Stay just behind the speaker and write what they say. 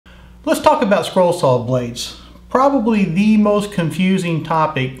Let's talk about scroll saw blades. Probably the most confusing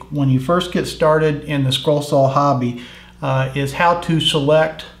topic when you first get started in the scroll saw hobby is how to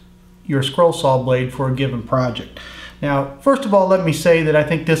select your scroll saw blade for a given project. Now, first of all, let me say that I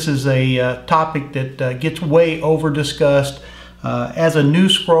think this is a topic that gets way over discussed. As a new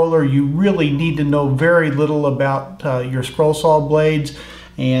scroller, you really need to know very little about your scroll saw blades.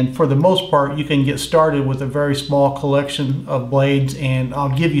 And for the most part, you can get started with a very small collection of blades, and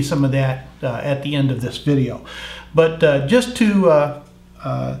I'll give you some of that at the end of this video. But just to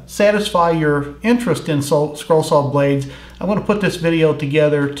satisfy your interest in scroll saw blades, I'm going to put this video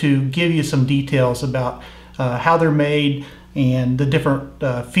together to give you some details about how they're made and the different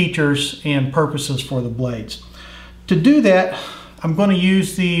features and purposes for the blades. To do that, I'm going to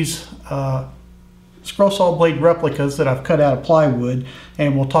use these scroll saw blade replicas that I've cut out of plywood,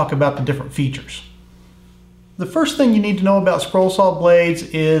 and we'll talk about the different features. The first thing you need to know about scroll saw blades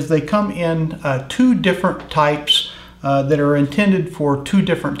is they come in two different types that are intended for two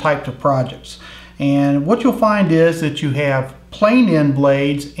different types of projects. And what you'll find is that you have plain end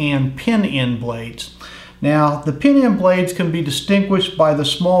blades and pin end blades. Now, the pin end blades can be distinguished by the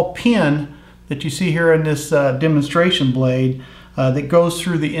small pin that you see here in this demonstration blade that goes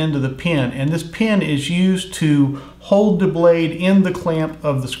through the end of the pin, and this pin is used to hold the blade in the clamp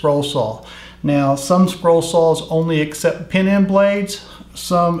of the scroll saw. Now, some scroll saws only accept pin end blades,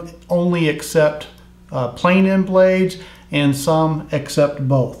 some only accept plain end blades, and some accept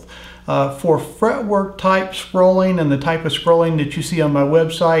both. For fretwork type scrolling and the type of scrolling that you see on my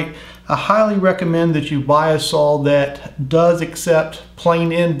website, I highly recommend that you buy a saw that does accept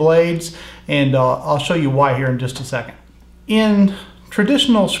plain end blades, and I'll show you why here in just a second. In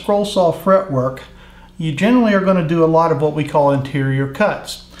traditional scroll saw fretwork, you generally are going to do a lot of what we call interior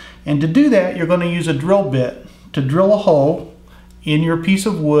cuts. And to do that, you're going to use a drill bit to drill a hole in your piece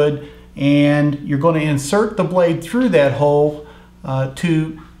of wood, and you're going to insert the blade through that hole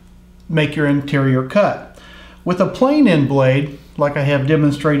to make your interior cut. With a plain end blade, like I have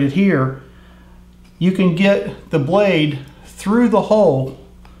demonstrated here, you can get the blade through the hole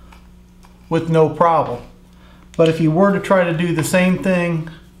with no problem. But if you were to try to do the same thing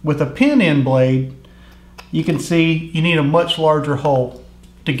with a pin end blade, you can see you need a much larger hole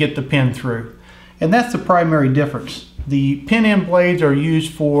to get the pin through. And that's the primary difference. The pin end blades are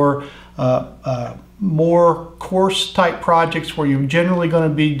used for more coarse type projects where you're generally going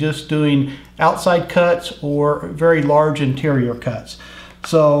to be just doing outside cuts or very large interior cuts.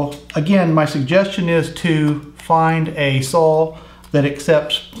 So again, my suggestion is to find a saw that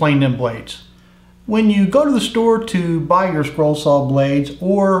accepts plain end blades. When you go to the store to buy your scroll saw blades,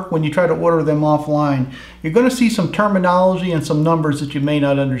 or when you try to order them offline, you're going to see some terminology and some numbers that you may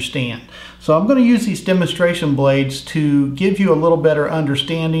not understand. So I'm going to use these demonstration blades to give you a little better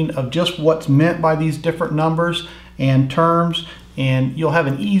understanding of just what's meant by these different numbers and terms, and you'll have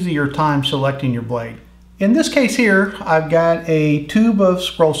an easier time selecting your blade. In this case here, I've got a tube of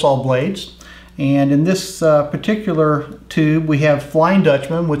scroll saw blades. And in this particular tube, we have Flying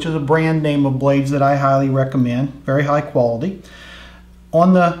Dutchman, which is a brand name of blades that I highly recommend, very high quality.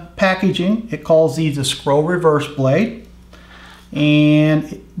 On the packaging, it calls these a scroll reverse blade.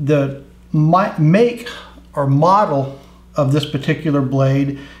 And the make or model of this particular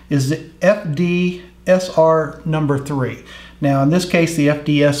blade is the FDSR number 3. Now, in this case, the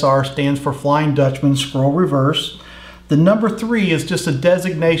FDSR stands for Flying Dutchman Scroll Reverse. The number 3 is just a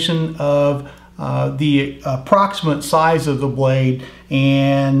designation of the approximate size of the blade,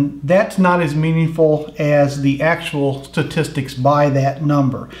 and that's not as meaningful as the actual statistics by that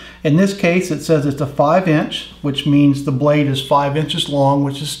number. In this case, it says it's a 5-inch, which means the blade is 5 inches long,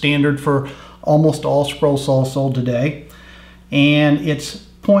 which is standard for almost all scroll saws sold today. And it's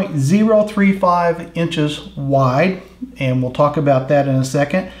 0.035 inches wide, and we'll talk about that in a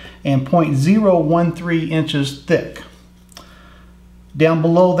second, and 0.013 inches thick. Down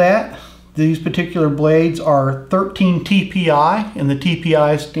below that, these particular blades are 13 TPI, and the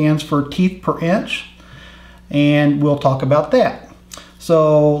TPI stands for teeth per inch, and we'll talk about that.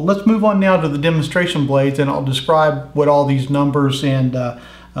 So let's move on now to the demonstration blades, and I'll describe what all these numbers and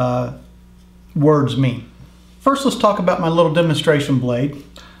words mean. First, let's talk about my little demonstration blade.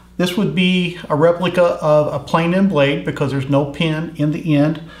 This would be a replica of a plain end blade because there's no pin in the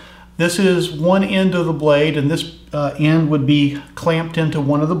end. This is one end of the blade, and this end would be clamped into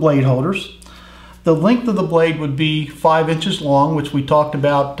one of the blade holders. The length of the blade would be 5 inches long, which we talked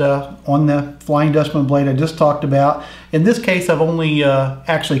about on the Flying Dutchman blade I just talked about. In this case, I've only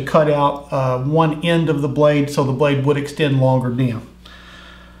actually cut out one end of the blade, so the blade would extend longer down.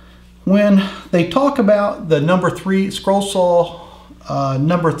 When they talk about the number 3 scroll saw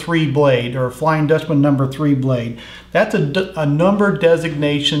number 3 blade, or Flying Dutchman number 3 blade. That's a number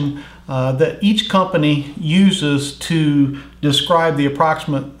designation that each company uses to describe the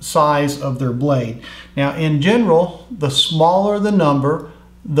approximate size of their blade. Now, in general, the smaller the number,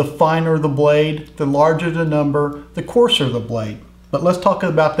 the finer the blade, the larger the number, the coarser the blade. But let's talk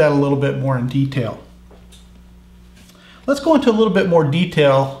about that a little bit more in detail. Let's go into a little bit more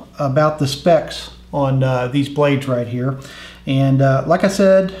detail about the specs on these blades right here. And like I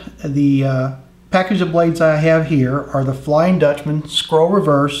said, the package of blades I have here are the Flying Dutchman Scroll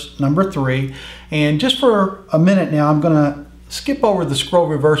Reverse number 3. And just for a minute now, I'm going to skip over the scroll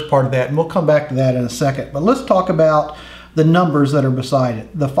reverse part of that, and we'll come back to that in a second. But let's talk about the numbers that are beside it.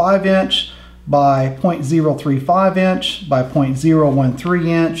 The 5-inch by 0.035 inch by 0.013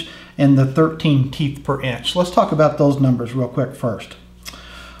 inch and the 13 teeth per inch. Let's talk about those numbers real quick first.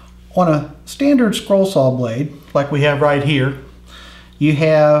 On a standard scroll saw blade, like we have right here, you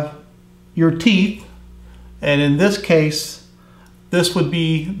have your teeth, and in this case, this would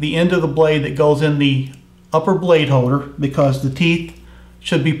be the end of the blade that goes in the upper blade holder, because the teeth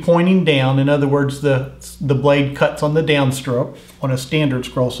should be pointing down. In other words, the blade cuts on the downstroke on a standard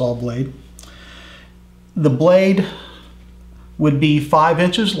scroll saw blade. The blade would be 5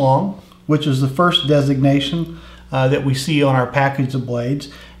 inches long, which is the first designation that we see on our package of blades.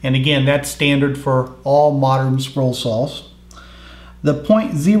 And again, that's standard for all modern scroll saws. The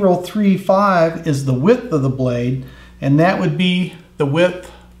 0.035 is the width of the blade, and that would be the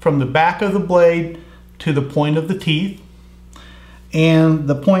width from the back of the blade to the point of the teeth. And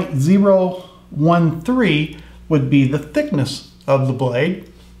the 0.013 would be the thickness of the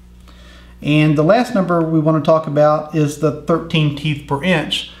blade. And the last number we want to talk about is the 13 teeth per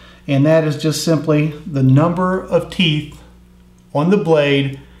inch, and that is just simply the number of teeth on the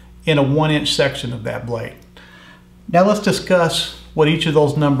blade in a 1-inch section of that blade. Now let's discuss what each of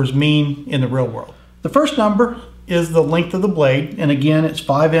those numbers mean in the real world. The first number is the length of the blade, and again, it's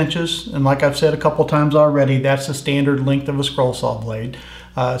 5 inches, and like I've said a couple times already, that's the standard length of a scroll saw blade.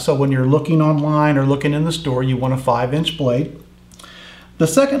 So when you're looking online or looking in the store, you want a 5-inch blade. The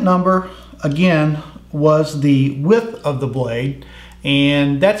second number, again, was the width of the blade,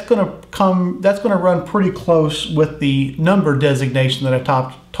 and that's going to run pretty close with the number designation that I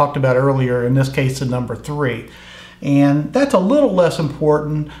talked about earlier, in this case the number 3. And that's a little less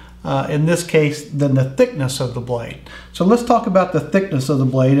important in this case than the thickness of the blade. So let's talk about the thickness of the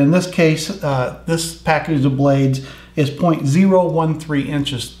blade. In this case, this package of blades is 0.013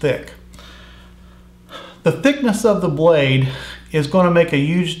 inches thick. The thickness of the blade is going to make a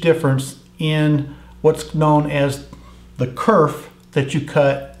huge difference in what's known as the kerf that you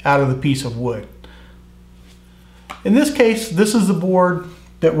cut out of the piece of wood. In this case, this is the board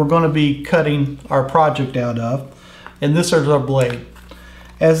that we're going to be cutting our project out of, and this is our blade.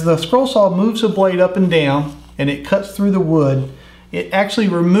 As the scroll saw moves the blade up and down and it cuts through the wood, it actually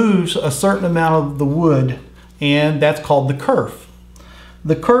removes a certain amount of the wood, and that's called the kerf.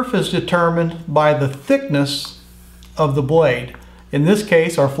 The kerf is determined by the thickness of the blade. In this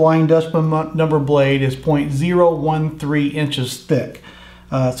case, our Flying Dutchman number blade is 0.013 inches thick.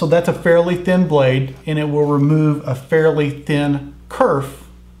 So that's a fairly thin blade, and it will remove a fairly thin kerf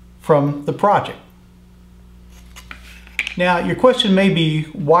from the project. Now, your question may be,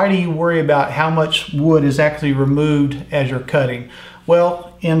 why do you worry about how much wood is actually removed as you're cutting?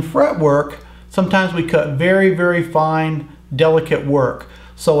 Well, in fret work, sometimes we cut very, very fine, delicate work.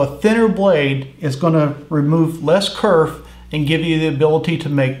 So a thinner blade is going to remove less kerf and give you the ability to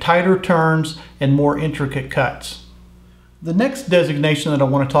make tighter turns and more intricate cuts. The next designation that I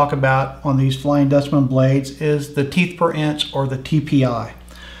want to talk about on these Flying Dutchman blades is the teeth per inch, or the TPI.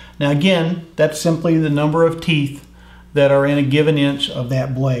 Now again, that's simply the number of teeth that are in a given inch of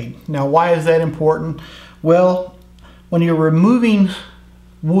that blade. Now why is that important? Well, when you're removing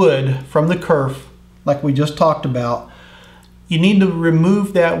wood from the kerf, like we just talked about, you need to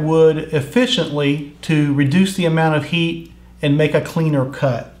remove that wood efficiently to reduce the amount of heat and make a cleaner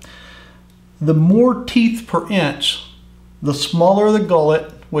cut. The more teeth per inch, the smaller the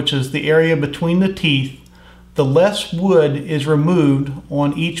gullet, which is the area between the teeth, the less wood is removed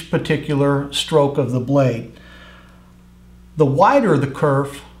on each particular stroke of the blade. The wider the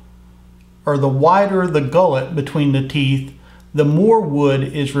kerf, or the wider the gullet between the teeth, the more wood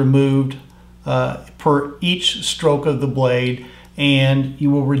is removed per each stroke of the blade, and you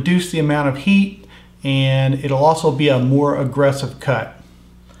will reduce the amount of heat, and it'll also be a more aggressive cut.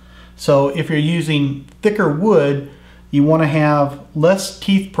 So if you're using thicker wood, you want to have less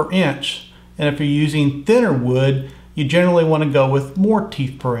teeth per inch, and if you're using thinner wood, you generally want to go with more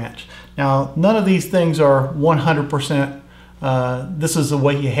teeth per inch. Now, none of these things are 100% this is the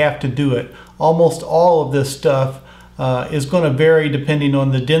way you have to do it. Almost all of this stuff is going to vary depending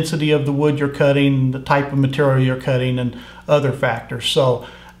on the density of the wood you're cutting, the type of material you're cutting, and other factors. So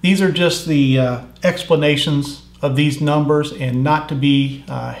these are just the explanations of these numbers and not to be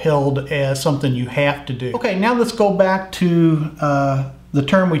held as something you have to do. Okay, now let's go back to the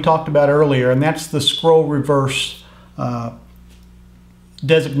term we talked about earlier, and that's the scroll reverse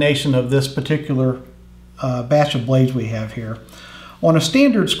designation of this particular batch of blades we have here. On a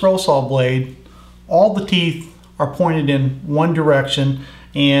standard scroll saw blade, all the teeth are pointed in one direction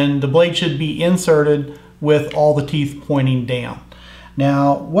and the blade should be inserted with all the teeth pointing down.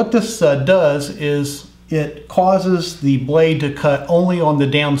 Now what this does is it causes the blade to cut only on the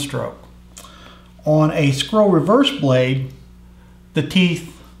downstroke. On a scroll reverse blade, the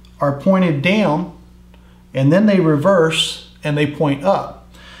teeth are pointed down and then they reverse and they point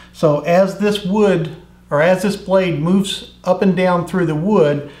up. So as this wood, or as this blade moves up and down through the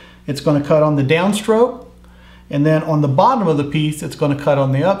wood, it's going to cut on the downstroke, and then on the bottom of the piece it's going to cut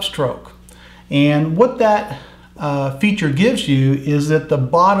on the upstroke. And what that feature gives you is that the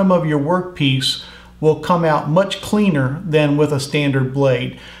bottom of your workpiece will come out much cleaner than with a standard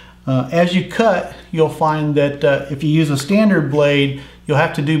blade. As you cut, you'll find that if you use a standard blade, you'll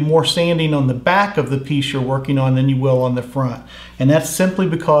have to do more sanding on the back of the piece you're working on than you will on the front. And that's simply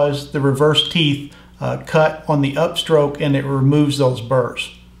because the reverse teeth cut on the upstroke and it removes those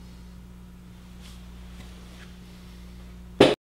burrs.